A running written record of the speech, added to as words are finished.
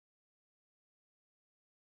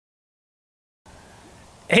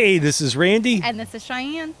Hey, this is Randy. And this is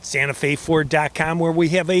Cheyenne. SantaFeFord.com, where we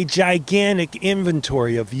have a gigantic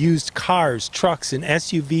inventory of used cars, trucks, and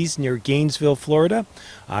SUVs near Gainesville, Florida.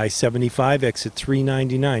 I-75, exit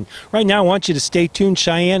 399. Right now, I want you to stay tuned.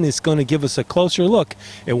 Cheyenne is going to give us a closer look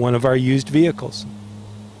at one of our used vehicles.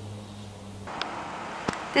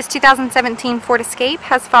 This 2017 Ford Escape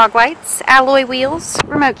has fog lights, alloy wheels,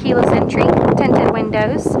 remote keyless entry, tinted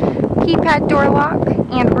windows, keypad door lock,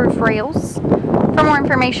 and roof rails. For more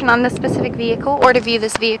information on this specific vehicle or to view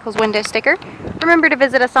this vehicle's window sticker, remember to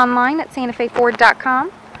visit us online at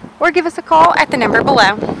SantaFeFord.com or give us a call at the number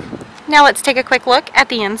below. Now let's take a quick look at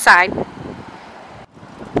the inside.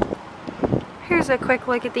 Here's a quick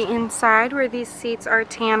look at the inside where these seats are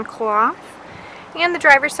tan cloth and the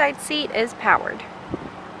driver's side seat is powered.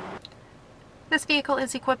 This vehicle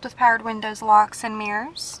is equipped with powered windows, locks, and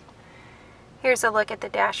mirrors. Here's a look at the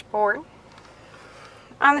dashboard.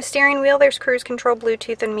 On the steering wheel, there's cruise control,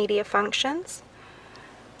 Bluetooth, and media functions.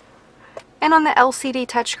 And on the LCD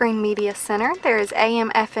touchscreen media center, there is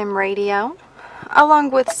AM/FM radio,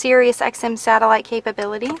 along with Sirius XM satellite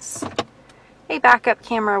capabilities, a backup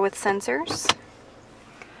camera with sensors,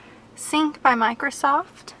 Sync by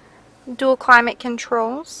Microsoft, dual climate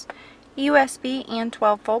controls, USB, and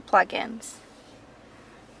 12-volt plug-ins.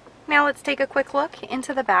 Now let's take a quick look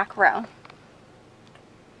into the back row.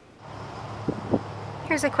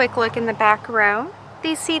 Here's a quick look in the back row.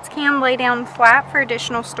 These seats can lay down flat for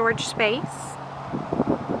additional storage space.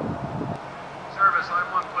 Service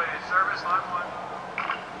line 1, please. Service line 1.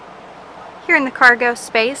 Here in the cargo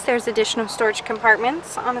space, there's additional storage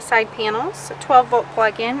compartments on the side panels, a 12-volt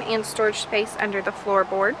plug-in, and storage space under the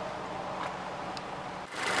floorboard.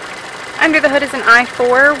 Under the hood is an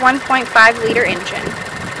i4 1.5-liter engine.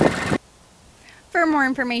 For more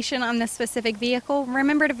information on this specific vehicle,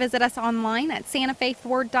 remember to visit us online at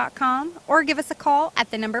SantaFeFord.com or give us a call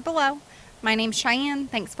at the number below. My name's Cheyenne.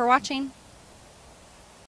 Thanks for watching.